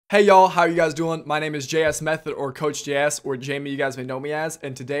Hey y'all, how are you guys doing? My name is JS Method or Coach JS or Jamie, you guys may know me as,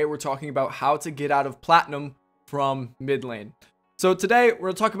 and today we're talking about how to get out of Platinum from mid lane. So today we're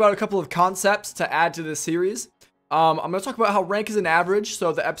going to talk about a couple of concepts to add to this series. I'm going to talk about how rank is an average,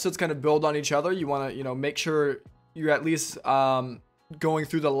 so the episodes kind of build on each other. You want to, make sure you're at least going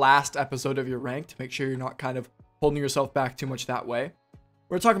through the last episode of your rank to make sure you're not kind of holding yourself back too much that way.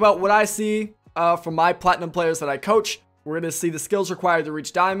 We're going to talk about what I see from my Platinum players that I coach. We're going to see the skills required to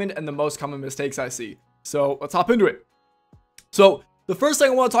reach Diamond and the most common mistakes I see. So let's hop into it. So the first thing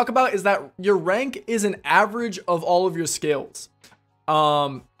I want to talk about is that your rank is an average of all of your skills.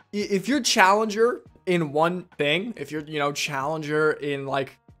 If you're challenger in one thing, if you're, challenger in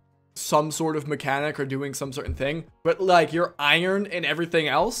like some sort of mechanic or doing some certain thing, but like you're iron in everything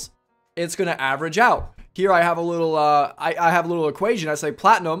else, it's going to average out. Here I have a little, I have a little equation. I say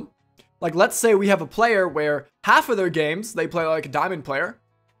Platinum. Like, let's say we have a player where half of their games, they play like a diamond player,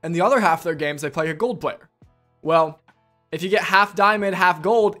 and the other half of their games, they play like a gold player. Well, if you get half diamond, half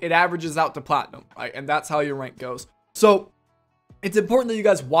gold, it averages out to platinum, right? And that's how your rank goes. So it's important that you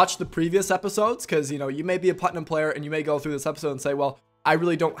guys watch the previous episodes because, you may be a platinum player and you may go through this episode and say, well, I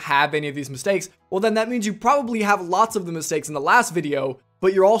really don't have any of these mistakes. Well, then that means you probably have lots of the mistakes in the last video,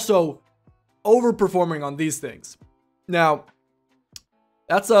 but you're also overperforming on these things. Now,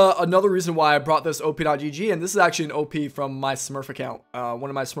 that's another reason why I brought this op.gg, and this is actually an OP from my Smurf account, one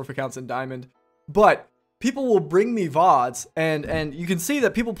of my Smurf accounts in Diamond. But people will bring me VODs, and you can see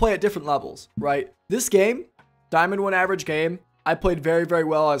that people play at different levels, right? This game, Diamond 1 average game, I played very, very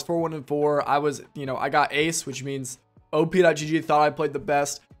well. I was 4-1-4. I was, I got ace, which means op.gg thought I played the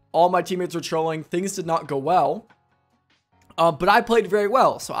best. All my teammates were trolling. Things did not go well. But I played very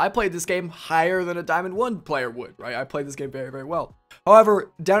well. So I played this game higher than a Diamond 1 player would, right? I played this game very, very well.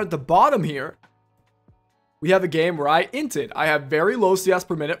 However, down at the bottom here, we have a game where I inted. I have very low CS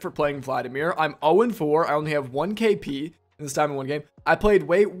per minute for playing Vladimir. I'm 0-4. I only have 1 KP in this Diamond 1 game. I played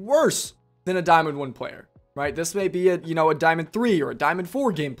way worse than a Diamond 1 player, right? This may be a, a Diamond 3 or a Diamond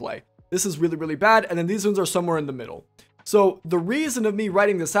 4 gameplay. This is really, really bad. And then these ones are somewhere in the middle. So the reason of me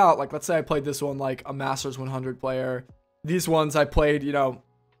writing this out, like let's say I played this one like a Masters 100 player. These ones I played,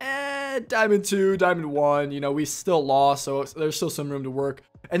 Diamond 2, Diamond 1, we still lost, so there's still some room to work.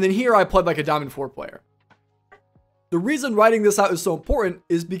 And then here I played like a Diamond 4 player. The reason writing this out is so important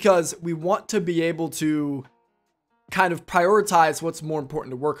is because we want to be able to kind of prioritize what's more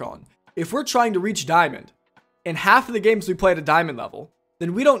important to work on. If we're trying to reach Diamond, and half of the games we play at a Diamond level,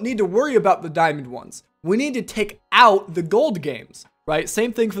 then we don't need to worry about the Diamond ones. We need to take out the gold games, right?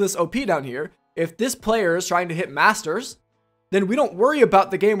 Same thing for this OP down here. If this player is trying to hit Masters, then we don't worry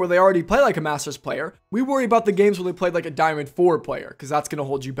about the game where they already play like a Masters player. We worry about the games where they played like a Diamond 4 player, because that's going to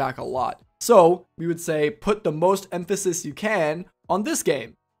hold you back a lot. So we would say put the most emphasis you can on this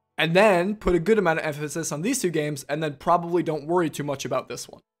game, and then put a good amount of emphasis on these two games, and then probably don't worry too much about this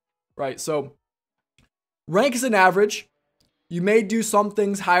one, right? So rank is an average. You may do some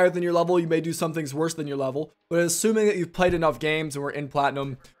things higher than your level. You may do some things worse than your level, but assuming that you've played enough games and we're in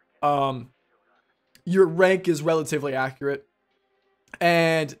Platinum, your rank is relatively accurate.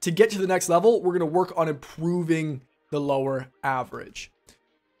 And to get to the next level, we're going to work on improving the lower average.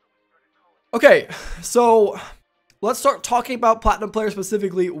 Okay, so let's start talking about Platinum players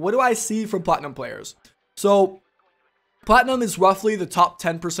specifically. What do I see from Platinum players? So Platinum is roughly the top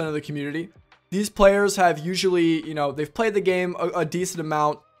 10% of the community. These players have usually, they've played the game a decent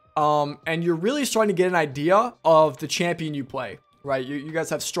amount. And you're really starting to get an idea of the champion you play, right? You guys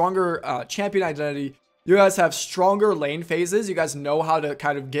have stronger champion identity. You guys have stronger lane phases. You guys know how to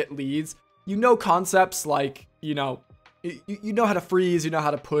kind of get leads. You know concepts like, you know how to freeze. You know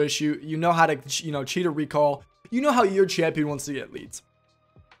how to push. You know how to, cheat or recall. You know how your champion wants to get leads.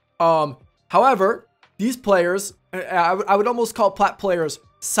 However, these players, I would almost call Plat players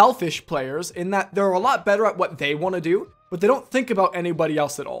selfish players in that they're a lot better at what they want to do, but they don't think about anybody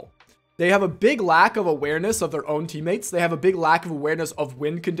else at all. They have a big lack of awareness of their own teammates. They have a big lack of awareness of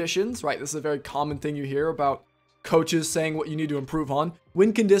win conditions, right? This is a very common thing you hear about coaches saying what you need to improve on.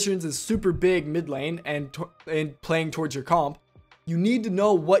 Win conditions is super big mid lane and playing towards your comp. You need to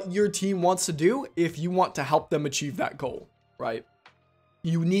know what your team wants to do if you want to help them achieve that goal, right?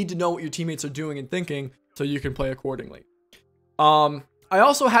 You need to know what your teammates are doing and thinking so you can play accordingly. I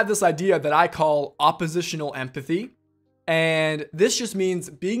also have this idea that I call oppositional empathy. And this just means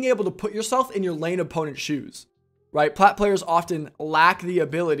being able to put yourself in your lane opponent's shoes, right? Plat players often lack the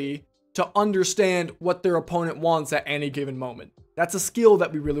ability to understand what their opponent wants at any given moment. That's a skill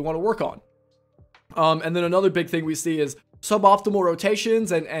that we really want to work on. And then another big thing we see is suboptimal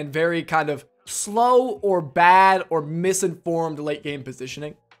rotations and very kind of slow or bad or misinformed late game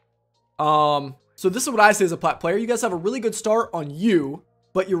positioning. So this is what I say as a plat player. You guys have a really good start on you,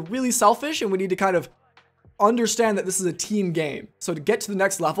 but you're really selfish, and we need to kind of understand that this is a team game. So to get to the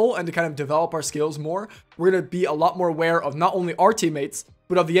next level and to kind of develop our skills more, we're going to be a lot more aware of not only our teammates,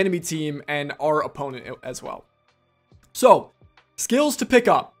 but of the enemy team and our opponent as well. So, skills to pick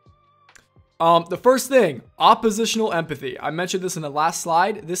up. The first thing, oppositional empathy. I mentioned this in the last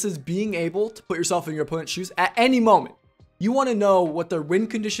slide. This is being able to put yourself in your opponent's shoes at any moment. You want to know what their win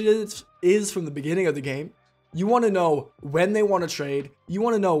condition is from the beginning of the game. You want to know when they want to trade. You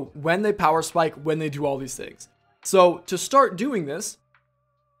want to know when they power spike, when they do all these things. So to start doing this,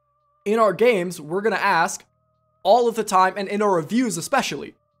 in our games, we're going to ask all of the time, and in our reviews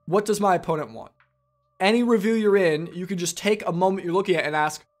especially, what does my opponent want? Any review you're in, you can just take a moment you're looking at and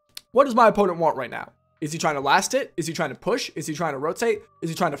ask, what does my opponent want right now? Is he trying to last it? Is he trying to push? Is he trying to rotate? Is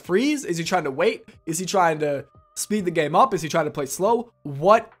he trying to freeze? Is he trying to wait? Is he trying to speed the game up? Is he trying to play slow?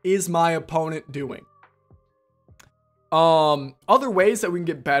 What is my opponent doing? Other ways that we can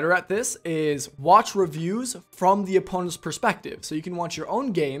get better at this is watch reviews from the opponent's perspective. So you can watch your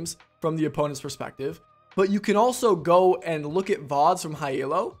own games from the opponent's perspective, but you can also go and look at VODs from high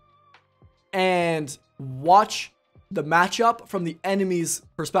elo and watch the matchup from the enemy's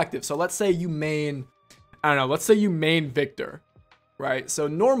perspective. So let's say you main, let's say you main Victor, right? So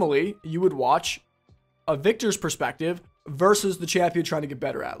normally you would watch a Victor's perspective versus the champion trying to get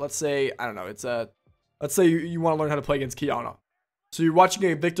better at. Let's say, let's say you want to learn how to play against Kiana. So you're watching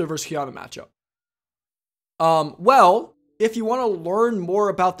a Victor versus Kiana matchup. Well, if you want to learn more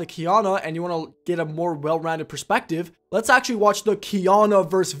about the Kiana and you want to get a more well-rounded perspective, let's actually watch the Kiana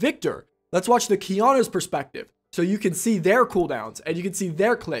versus Victor. Let's watch the Kiana's perspective. So you can see their cooldowns and you can see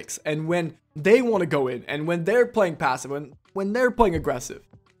their clicks and when they want to go in and when they're playing passive and when they're playing aggressive.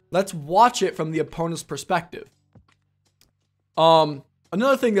 Let's watch it from the opponent's perspective.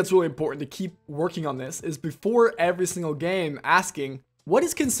 Another thing that's really important to keep working on this is before every single game asking, what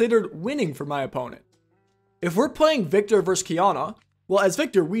is considered winning for my opponent? If we're playing Victor versus Kiana, well, as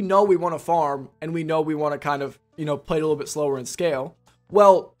Victor, we know we want to farm and we know we want to kind of, play it a little bit slower and scale.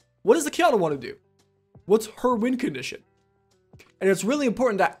 Well, what does the Kiana want to do? What's her win condition? And it's really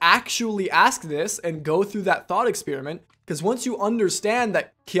important to actually ask this and go through that thought experiment, because once you understand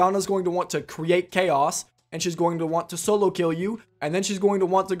that Kiana's going to want to create chaos and she's going to want to solo kill you, and then she's going to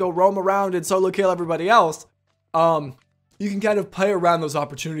want to go roam around and solo kill everybody else, you can kind of play around those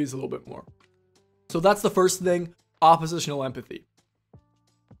opportunities a little bit more. So that's the first thing, oppositional empathy.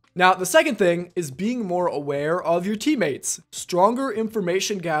 Now, the second thing is being more aware of your teammates. Stronger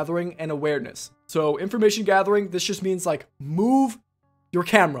information gathering and awareness. So information gathering, this just means like move your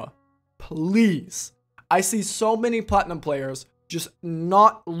camera, please. I see so many platinum players just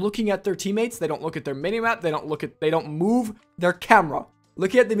not looking at their teammates. They don't look at their minimap. They don't move their camera.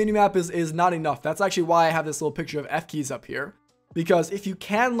 Looking at the minimap is not enough. That's actually why I have this little picture of F keys up here, because if you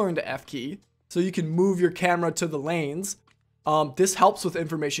can learn to F key, so you can move your camera to the lanes, this helps with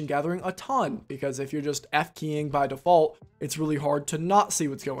information gathering a ton, because if you're just F keying by default, it's really hard to not see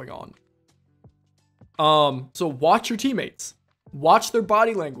what's going on. So watch your teammates, watch their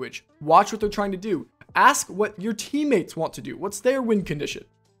body language, watch what they're trying to do. Ask what your teammates want to do. What's their win condition?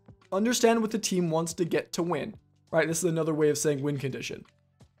 Understand what the team wants to get to win, right? This is another way of saying win condition.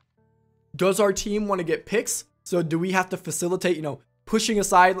 Does our team want to get picks? So do we have to facilitate, pushing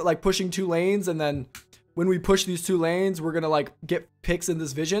aside, like pushing two lanes, and then when we push these two lanes, we're going to like get picks in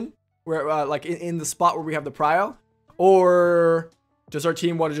this vision where like in the spot where we have the prio? Or does our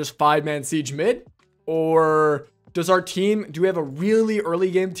team want to just 5-man siege mid? Or do we have a really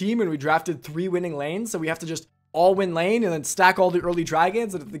early game team and we drafted 3 winning lanes, so we have to just all win lane and then stack all the early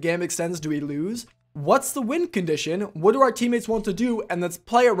dragons, and if the game extends, do we lose? What's the win condition? What do our teammates want to do? And let's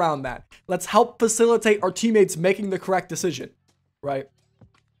play around that. Let's help facilitate our teammates making the correct decision, right?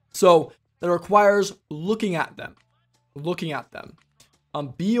 So that requires looking at them.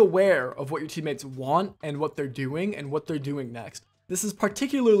 Be aware of what your teammates want and what they're doing next. This is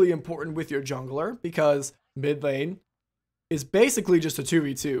particularly important with your jungler, because mid lane is basically just a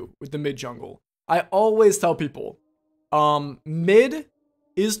 2v2 with the mid jungle. I always tell people, mid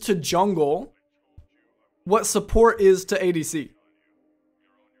is to jungle what support is to ADC,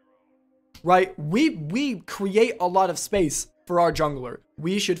 right? We create a lot of space for our jungler.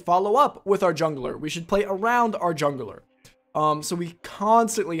 We should follow up with our jungler. We should play around our jungler. So we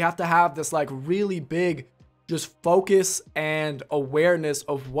constantly have to have this like really big just focus and awareness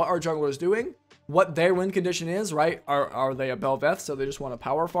of what our jungler is doing, what their win condition is, right? Are they a Bel'Veth, so they just want to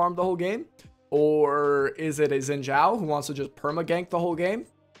power farm the whole game? Or is it a Xin Zhao who wants to just perma gank the whole game?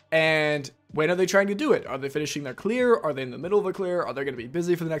 And when are they trying to do it? Are they finishing their clear? Are they in the middle of a clear? Are they going to be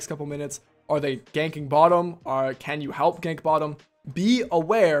busy for the next couple minutes? Are they ganking bottom? Can you help gank bottom? Be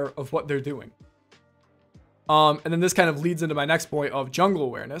aware of what they're doing. And then this kind of leads into my next point of jungle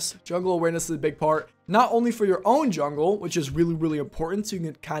awareness. Jungle awareness is a big part, not only for your own jungle, which is really, really important, so you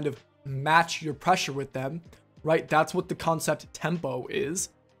can kind of match your pressure with them, right? That's what the concept tempo is.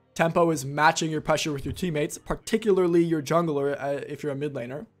 Tempo is matching your pressure with your teammates, particularly your jungler if you're a mid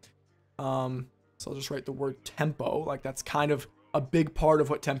laner. So I'll just write the word tempo, like that's kind of a big part of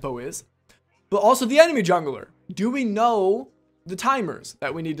what tempo is. But also the enemy jungler. Do we know the timers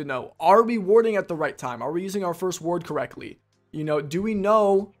that we need to know? Are we warding at the right time? Are we using our first ward correctly? You know, do we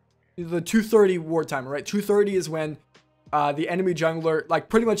know the 2:30 ward timer, right? 2:30 is when the enemy jungler, like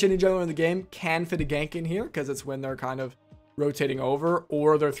pretty much any jungler in the game, can fit a gank in here because it's when they're kind of rotating over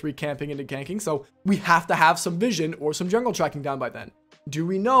or they're 3 camping into ganking. So we have to have some vision or some jungle tracking down by then. Do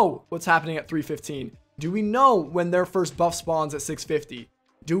we know what's happening at 3:15? Do we know when their first buff spawns at 6:50?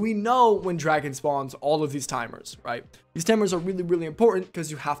 Do we know when dragon spawns? All of these timers, right? These timers are really, really important because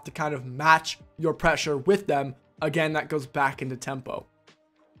you have to kind of match your pressure with them. Again, that goes back into tempo.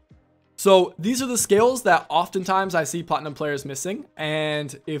 So these are the skills that oftentimes I see platinum players missing.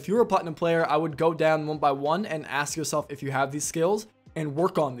 And if you're a platinum player, I would go down one by one and ask yourself if you have these skills and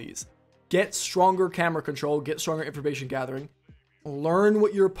work on these. Get stronger camera control, get stronger information gathering, learn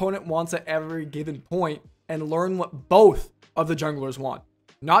what your opponent wants at every given point, and learn what both of the junglers want.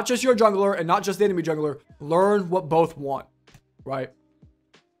 Not just your jungler and not just the enemy jungler. Learn what both want, right?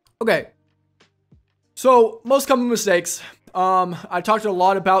 Okay. So, most common mistakes. I talked a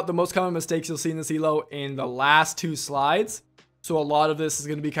lot about the most common mistakes you'll see in this elo in the last 2 slides. So, a lot of this is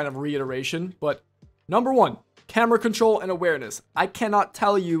going to be kind of reiteration. But number 1, camera control and awareness. I cannot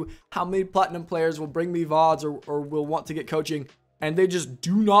tell you how many platinum players will bring me VODs or will want to get coaching and they just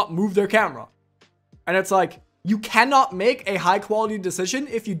do not move their camera. And it's like, you cannot make a high quality decision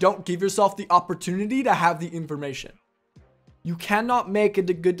if you don't give yourself the opportunity to have the information. You cannot make a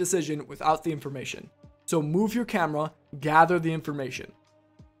good decision without the information. So move your camera, gather the information.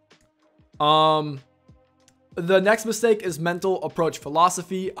 The next mistake is mental approach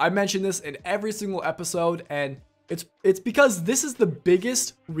philosophy. I mention this in every single episode, and it's because this is the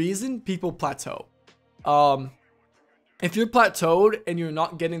biggest reason people plateau. If you're plateaued and you're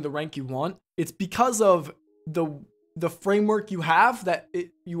not getting the rank you want, it's because of the framework you have that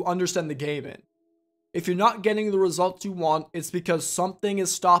you understand the game in. If you're not getting the results you want, it's because something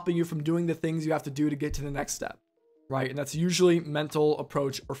is stopping you from doing the things you have to do to get to the next step, right? And that's usually mental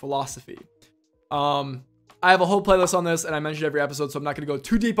approach or philosophy. I have a whole playlist on this and I mentioned every episode, so I'm not going to go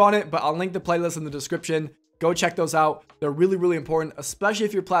too deep on it, but I'll link the playlist in the description. Go check those out. They're really, really important, especially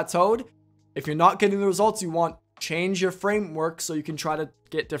if you're plateaued. If you're not getting the results you want, change your framework so you can try to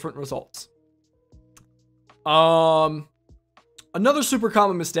get different results. Another super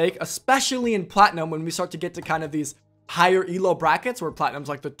common mistake, especially in platinum, when we start to get to kind of these higher elo brackets where platinum's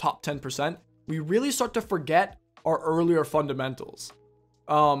like the top 10%, we really start to forget our earlier fundamentals.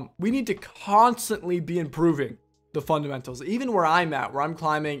 We need to constantly be improving the fundamentals. Even where I'm at, where I'm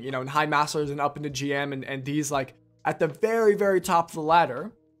climbing, you know, in high masters and up into GM and these like at the very, very top of the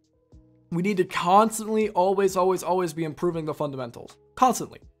ladder, we need to constantly, always be improving the fundamentals.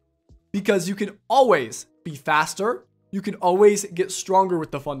 Constantly. Because you can always be faster. You can always get stronger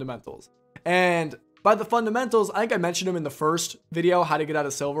with the fundamentals. And by the fundamentals, I think I mentioned them in the first video, how to get out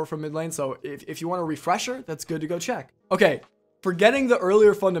of silver from mid lane. So if you want a refresher, that's good to go check. Okay, forgetting the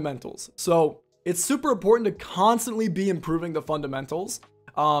earlier fundamentals. So it's super important to constantly be improving the fundamentals.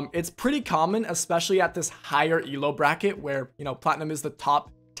 It's pretty common, especially at this higher elo bracket where, you know, platinum is the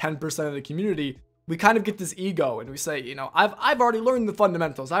top 10% of the community. We kind of get this ego and we say, you know, I've already learned the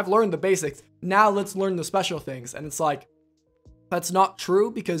fundamentals. I've learned the basics. Now let's learn the special things. And it's like, that's not true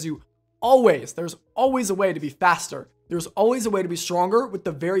because there's always a way to be faster. There's always a way to be stronger with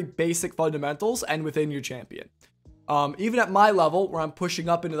the very basic fundamentals and within your champion. Even at my level where I'm pushing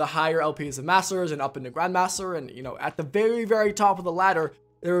up into the higher LPs and masters and up into grandmaster and, you know, at the very, very top of the ladder,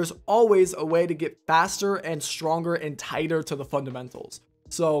 there's always a way to get faster and stronger and tighter to the fundamentals.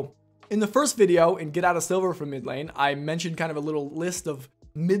 So in the first video in Get Out of Silver from mid lane, I mentioned kind of a little list of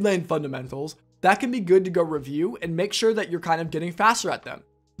mid lane fundamentals that can be good to go review and make sure that you're kind of getting faster at them.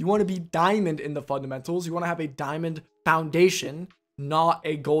 You want to be diamond in the fundamentals. You want to have a diamond foundation, not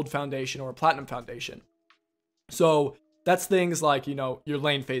a gold foundation or a platinum foundation. So that's things like, you know, your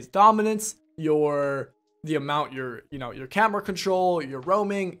lane phase dominance, your camera control, your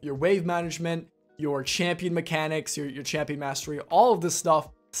roaming, your wave management, your champion mechanics, your champion mastery, all of this stuff.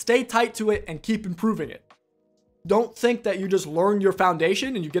 Stay tight to it and keep improving it. don't think that you just learn your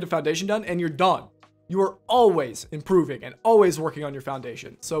foundation and you get a foundation done and you're done. You are always improving and always working on your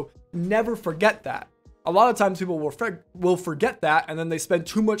foundation. So never forget that. A lot of times people will forget that, and then they spend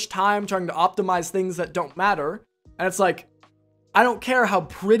too much time trying to optimize things that don't matter. And it's like, I don't care how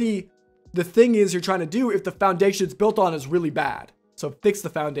pretty the thing is you're trying to do if the foundation it's built on is really bad. So fix the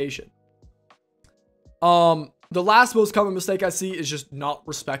foundation. The last most common mistake I see is just not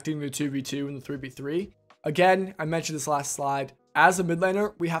respecting the 2v2 and the 3v3. Again, I mentioned this last slide. As a mid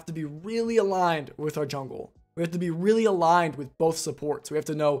laner, we have to be really aligned with our jungle. We have to be really aligned with both supports. We have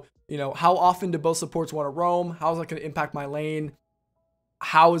to know, how often do both supports want to roam? How is that going to impact my lane?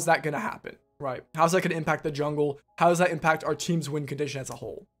 How is that going to happen, right? How is that going to impact the jungle? How does that impact our team's win condition as a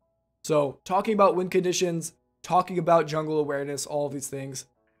whole? So talking about win conditions, talking about jungle awareness, all of these things,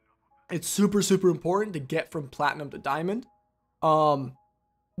 it's super, super important to get from platinum to diamond. One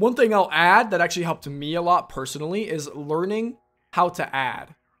thing I'll add that actually helped me a lot personally is learning how to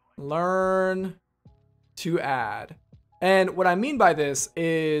add. Learn to add. And what I mean by this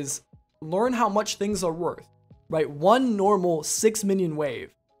is learn how much things are worth, right? One normal 6 minion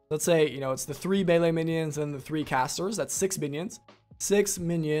wave. Let's say, it's the 3 melee minions and the 3 casters. That's 6 minions. 6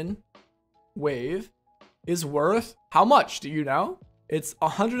 minion wave is worth how much? Do you know? It's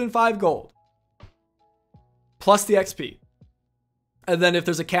 105 gold plus the XP. And then if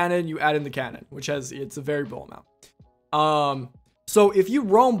there's a cannon, you add in the cannon, which it's a variable amount. So if you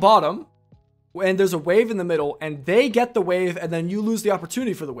roam bottom and there's a wave in the middle and they get the wave and then you lose the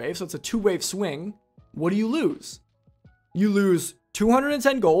opportunity for the wave, so it's a 2-wave swing, what do you lose? You lose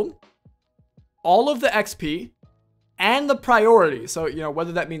 210 gold, all of the XP, and the priority. So,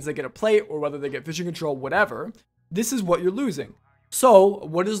 whether that means they get a plate or whether they get vision control, whatever, this is what you're losing. So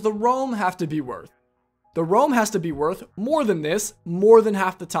what does the roam have to be worth? The roam has to be worth more than this, more than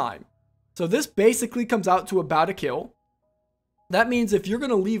half the time. So this basically comes out to about a kill. That means if you're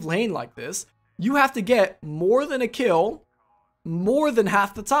going to leave lane like this, you have to get more than a kill, more than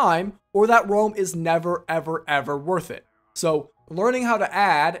half the time, or that roam is never, ever, ever worth it. So learning how to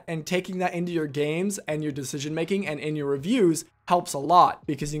add and taking that into your games and your decision making and in your reviews helps a lot,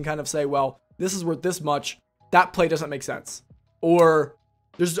 because you can kind of say, well, this is worth this much. That play doesn't make sense. Or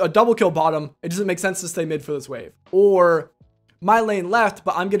there's a double kill bottom. It doesn't make sense to stay mid for this wave. Or my lane left,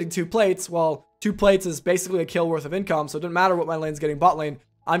 but I'm getting 2 plates. Well, 2 plates is basically a kill worth of income. So it doesn't matter what my lane's getting bot lane.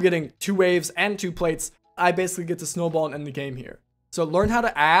 I'm getting 2 waves and 2 plates. I basically get to snowball and end the game here. So learn how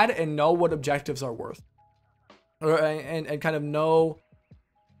to add and know what objectives are worth. And kind of know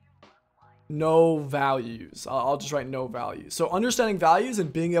values. I'll just write no values. So understanding values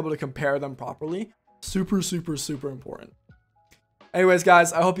and being able to compare them properly. Super, super, super important. Anyways,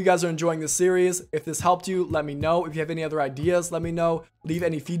 guys, I hope you guys are enjoying this series. If this helped you, let me know. If you have any other ideas, let me know. Leave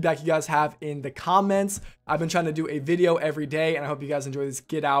any feedback you guys have in the comments. I've been trying to do a video every day, and I hope you guys enjoy this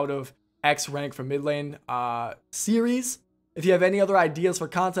Get Out of X rank from mid lane series. If you have any other ideas for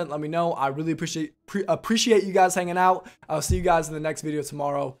content, let me know. I really appreciate you guys hanging out. I'll see you guys in the next video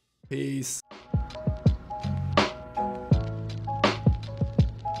tomorrow. Peace.